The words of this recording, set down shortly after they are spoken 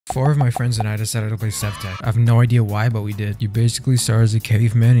4 of my friends and I decided to play SevTech. I have no idea why, but we did. You basically start as a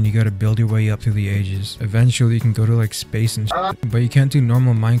caveman and you gotta build your way up through the ages. Eventually you can go to like space and shit, but you can't do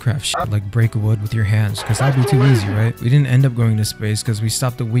normal Minecraft shit like break wood with your hands, because that'd be too easy, right? We didn't end up going to space because we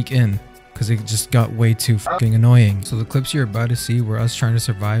stopped a week in, because it just got way too fucking annoying. So the clips you're about to see were us trying to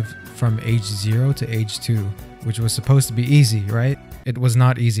survive from age 0 to age 2, which was supposed to be easy, right? It was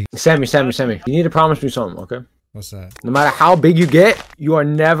not easy. Sammy. You need to promise me something, okay? What's that? No matter how big you get, you are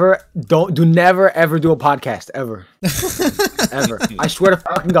never ever do a podcast ever. Ever. I swear to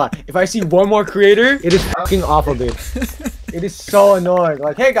fucking God. If I see one more creator, it is fucking awful, dude. It is so annoying.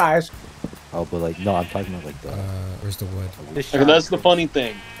 Like, hey guys. Oh, but like, no, I'm talking about like the... Where's the wood? Okay, that's the funny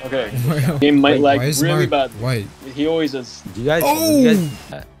thing. Okay. Game might lag really bad. White. He always is. Do you guys... Oh! You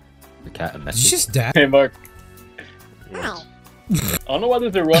guys the cat a Did message? you just die? Hey, Mark. I don't know whether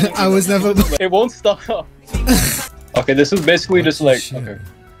they're running. I was never... It won't stop. Okay, this is basically just like... Shit. Okay.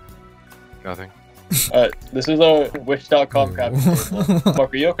 Nothing. This is a wish.com crap.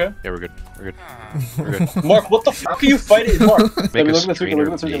 Mark, are you okay? Yeah, we're good. We're good. We're good. Mark, what the fuck are you fighting? Mark! Make Look a at the speaker, look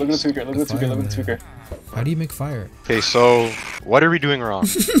at the speaker, screener, look at the speaker, look at the speaker, look at the please. speaker. How do you make fire? Okay, so what are we doing wrong?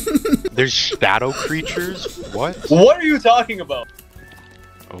 There's shadow creatures? What? What are you talking about?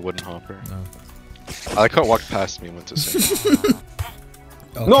 A wooden hopper. No. I like how it walked past me and went to sing.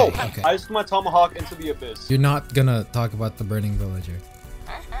 Okay, No! okay. I just put my tomahawk into the abyss. You're not gonna talk about the burning villager.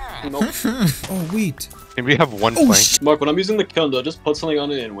 Nope. Oh, wheat. Can we have one plank Mark, when I'm using the kiln, just put something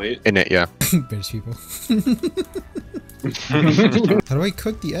on it and wait. in it? Yeah. Bitch people. How do I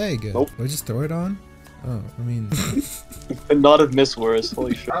cook the egg? Nope. Do I just throw it on? Oh, I mean... And not have missed words,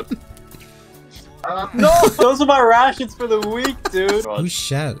 holy shit. No! Those are my rations for the week, dude! Who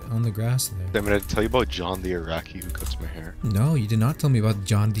shat on the grass there? I'm gonna tell you about John the Iraqi who cuts my hair. No, you did not tell me about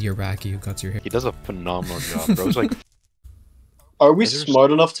John the Iraqi who cuts your hair. He does a phenomenal job, bro. It's like, Are we There's-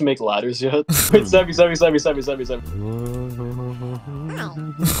 smart enough to make ladders yet? Wait, Sammy. Sammy.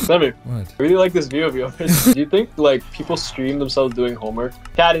 What? I really like this view of yours. Do you think, like, people stream themselves doing homework?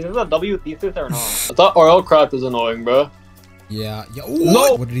 Caddy, is this a W thesis or not? I thought oil craft was annoying, bro. Yeah. Yeah.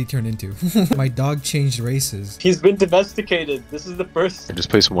 No! What did he turn into? My dog changed races. He's been domesticated. This is the first. I just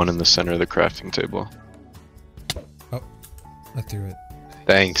place one in the center of the crafting table. Oh, I threw it.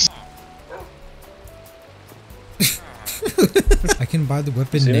 Thanks. I can buy the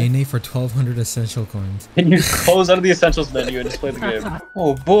weapon See it? Nene for 1,200 essential coins. Can you close out of the essentials menu and just play the game?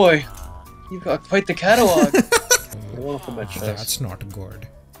 Oh boy, you got quite the catalog. I wanna put my chest. That's not good.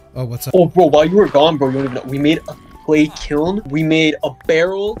 Oh, what's up? Oh, bro, while you were gone, bro, you don't even know. We made a clay kiln. We made a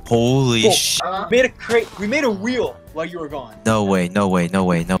barrel. Holy Bro, sh... we made a crate. We made a wheel while you were gone. No way, no way, no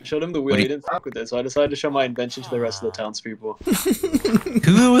way, no. I showed him the wheel. Wait. He didn't fuck with it, so I decided to show my invention to the rest of the townspeople. Who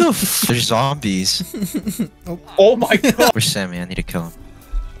the f... They're zombies. Oh my god. Where's Sammy? I need to kill him.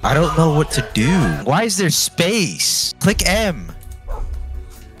 I don't know what to do. Why is there space? Click M.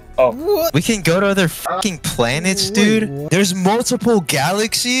 Oh. What? We can go to other fucking planets, Wait, dude. what? There's multiple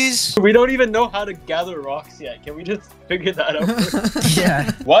galaxies. We don't even know how to gather rocks yet. Can we just figure that out first?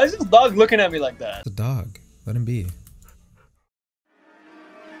 Yeah. Why is this dog looking at me like that? The dog. Let him be.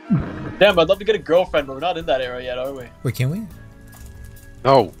 Damn, I'd love to get a girlfriend, but we're not in that era yet, are we? Wait, can we?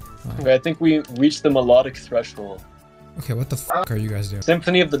 No. Okay, I think we reached the melodic threshold. Okay, what the fuck are you guys doing?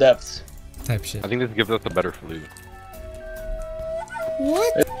 Symphony of the Depths. Type shit. I think this gives us a better flute.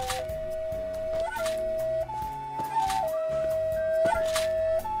 What?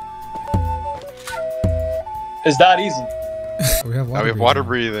 Is that easy? We have Now water. we have water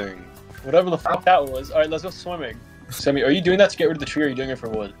breathing. breathing. Whatever the fuck that was. Alright, let's go swimming. Sammy, are you doing that to get rid of the tree or are you doing it for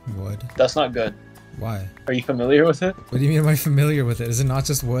wood? Wood. That's not good. Why? Are you familiar with it? What do you mean am I familiar with it? Is it not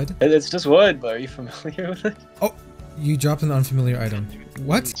just wood? It's just wood, but are you familiar with it? Oh, you dropped an unfamiliar item.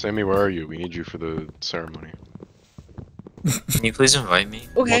 What? Sammy, where are you? We need you for the ceremony. Can you please invite me?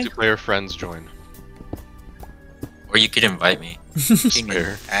 Okay. Multiplayer friends join. Or you could invite me.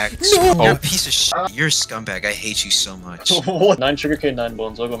 Spare. Axe. No! You're a piece of shit. You're a scumbag. I hate you so much. 9 sugarcane, 9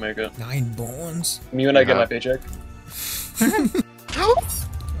 bones. I'll go make it. 9 bones? Me when I get Yeah. my paycheck.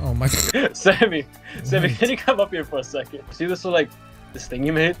 Oh my. Sammy, What? can you come up here for a second? See this like this thing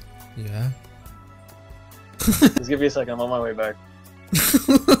you made? Yeah. Just give me a second. I'm on my way back.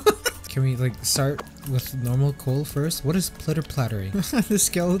 Can we like start with normal coal first? What is plitter plattering? The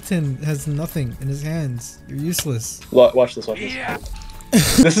skeleton has nothing in his hands. You're useless. Watch this. Watch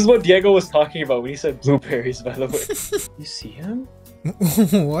this. This is what Diego was talking about when he said blueberries. By the way, you see him?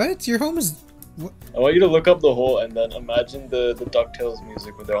 What? Your home is. What? I want you to look up the hole and then imagine the DuckTales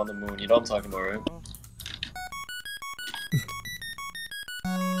music when they're on the moon. You know what I'm talking about, right?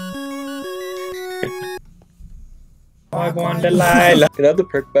 I want Delilah. Can I have the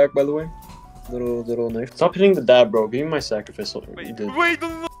perk back, by the way? Little knife. Stop hitting the dab, bro. Give me my sacrifice. Wait, did. wait,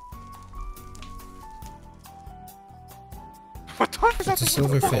 what the fuck is It's a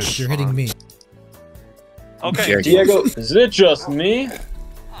silverfish. You're hitting me. Okay. Diego, is it just me?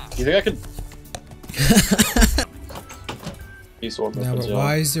 You think I could? Yeah, but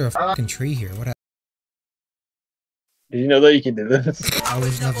why is there a fucking tree here? What happened? Did you know that you can do this? I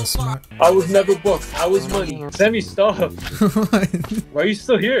was never smart. I was never booked. I was money. Sammy, stop. What? Why are you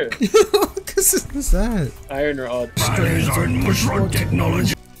still here? What's that? Iron rod.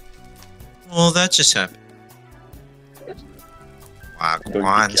 Well, that just happened.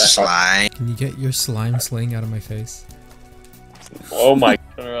 Wagwan slime. Can you get your slime sling out of my face? Oh my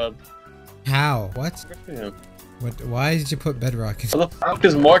god. How? What? Yeah. What? Why did you put bedrock in? How the fuck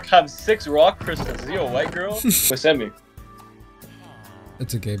does Mark have 6 rock crystals? Is he a white girl? Wait, Sammy.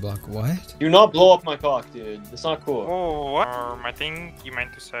 It's a gay block. What? Do not blow up my cock, dude. It's not cool. Oh, what? I think you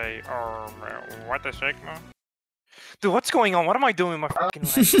meant to say, what a Sigma? Dude, what's going on? What am I doing with my fucking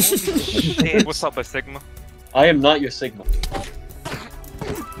life? Holy shit. What's up, a Sigma? I am not your Sigma.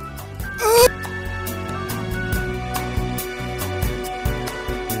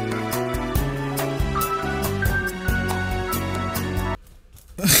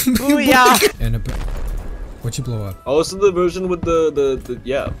 Booyah! And what'd you blow up? Oh, this is the version with the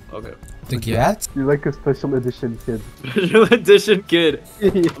yeah, okay. The gat? You like a special edition kid. Special edition kid.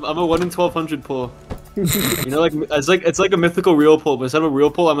 I'm a 1 in 1200 pull. You know, like it's like a mythical real pull, but instead of a real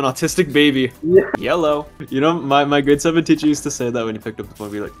pull, I'm an autistic baby. Yeah. Yellow. You know, my grade 7 teacher used to say that when he picked up the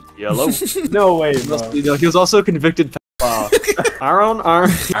phone, be like, yellow. No way, bro. You know, he was also a convicted pedophile.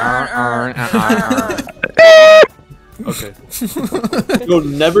 Okay. You'll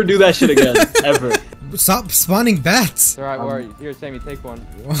never do that shit again, ever. Stop spawning bats! Alright, where are you? Here, Sammy, take one.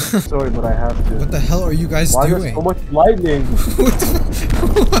 Sorry, but I have to. What the hell are you guys Why doing? there's so much lightning?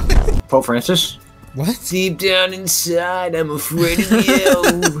 Pope Francis? What? Deep down inside, I'm afraid of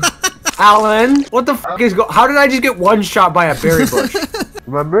you. Alan, what the fuck is how did I just get one shot by a berry bush?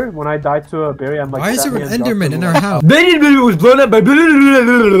 Remember when I died to a berry? I'm like, why is there an Enderman in our house? was blown up by.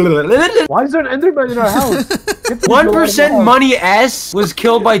 Why is there an Enderman in our house? 1% money S was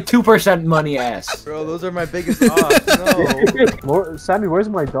killed by 2% money S. Bro, those are my biggest odds. No. Sammy, where's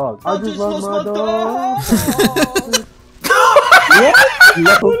my dog? I just lost my dog.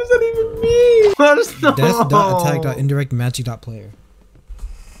 What does that even mean? What is that? Death.attack.indirectmagic.player.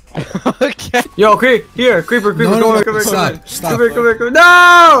 Okay. Yo, here, creeper, No, come here. stop. Come here.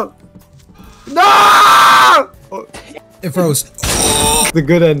 No! No! It froze. The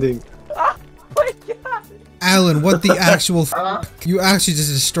good ending. Alan, what the actual f***? You actually just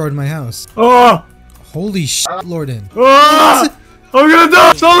destroyed my house. Oh! Holy shit, Lorden. Oh! I'm gonna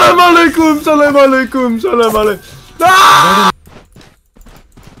die! Salam alaikum! Salam alaikum! Salam alaikum! Ah!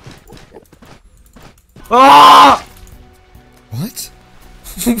 Ah! What?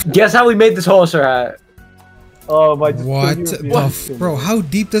 Guess how we made this hole, sir? Oh my! What the bro? How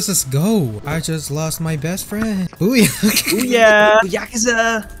deep does this go? I just lost my best friend. Booyah! Yeah.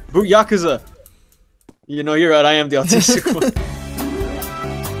 Yakuza. Boo Yakuza. You know, you're right. I am the autistic one.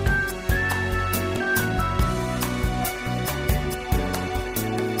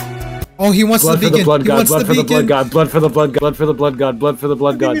 Oh, he wants Blood the for the beacon. blood He god. wants Blood the for the blood beacon. god. Blood for the blood god. Blood for the blood god. Blood for the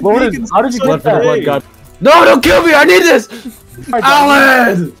blood god. Loaded, How did you blood get that? for the blood god. No! Don't kill me! I need this!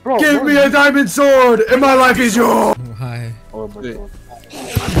 Alan! Bro, Give me a diamond sword, and my life is yours. Oh, hi. Oh my god.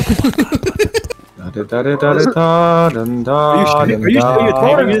 Are you sure you're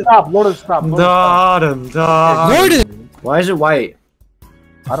taping it? Stop. Lorden! Why is it white?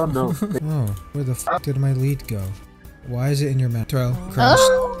 I don't know. Oh, where the f did my lead go? Why is it in your map? Trail crashed.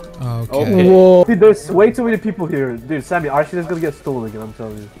 Oh, okay. Whoa. Dude, there's way too many people here. Dude, Sammy, our shit is gonna get stolen again, I'm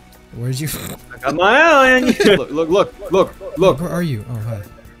telling you. Where'd you? I got my eye on you. Look. Where are you? Oh, hi.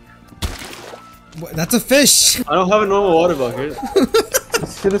 What? That's a fish. I don't have a normal water bucket.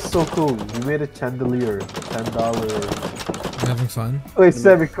 This shit is so cool. We made a chandelier. $10. I'm having fun. Wait,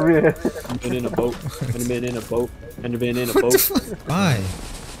 Sammy, come here. Been in a boat. Been in a boat. And been in a boat. Why?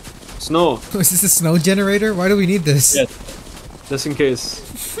 Snow. Is this a snow generator? Why do we need this? Yeah. Just in case.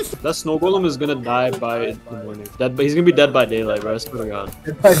 That snow golem is gonna die by the morning. He's gonna be dead by daylight, bro. I swear to God.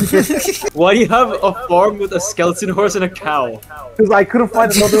 Why do you have a farm with a skeleton horse and a cow? Because I couldn't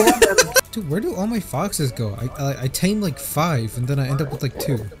find another one. Dude, where do all my foxes go? I tamed like 5 and then I end up with like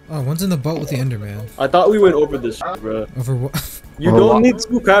 2. Oh, one's in the boat with the Enderman. I thought we went over this shit, bro. Over what? You don't need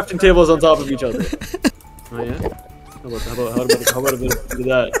 2 crafting tables on top of each other. Oh yeah? How about a bit of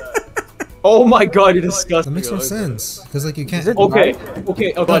that? Oh my god, you're That disgusting. makes no sense. Because like you can't. Okay,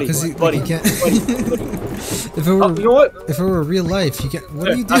 buddy, because you, buddy, you can't. buddy. If it were, You know what? if it were real life, you can't. What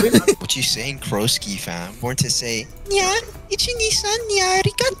are you I doing? mean, What you saying, Kroski fam? Born to say, yeah, ichini-san, yeah,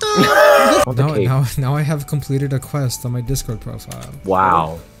 arigato. now I have completed a quest on my Discord profile.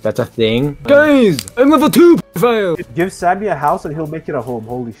 Wow, that's a thing. Guys, I'm level 2 profile. Give Sammy a house and he'll make it a home.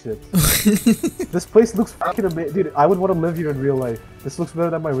 Holy shit. This place looks fucking amazing. Dude, I would want to live here in real life. This looks better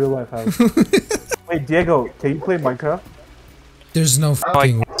than my real life house. Wait, Diego, can you play Minecraft? There's no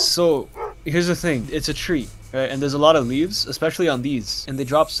fucking. so here's the thing. It's a tree, right? And there's a lot of leaves, especially on these, and they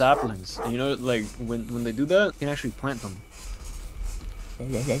drop saplings. And you know, like when they do that, you can actually plant them.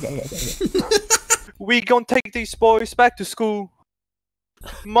 We gonna take these boys back to school.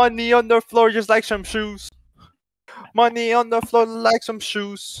 Money on the floor just like some shoes. Money on the floor like some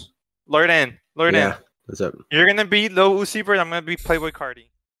shoes. Lord in. Yeah, what's up? You're gonna be Lil Uzi Vert, I'm gonna be Playboy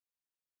Cardi.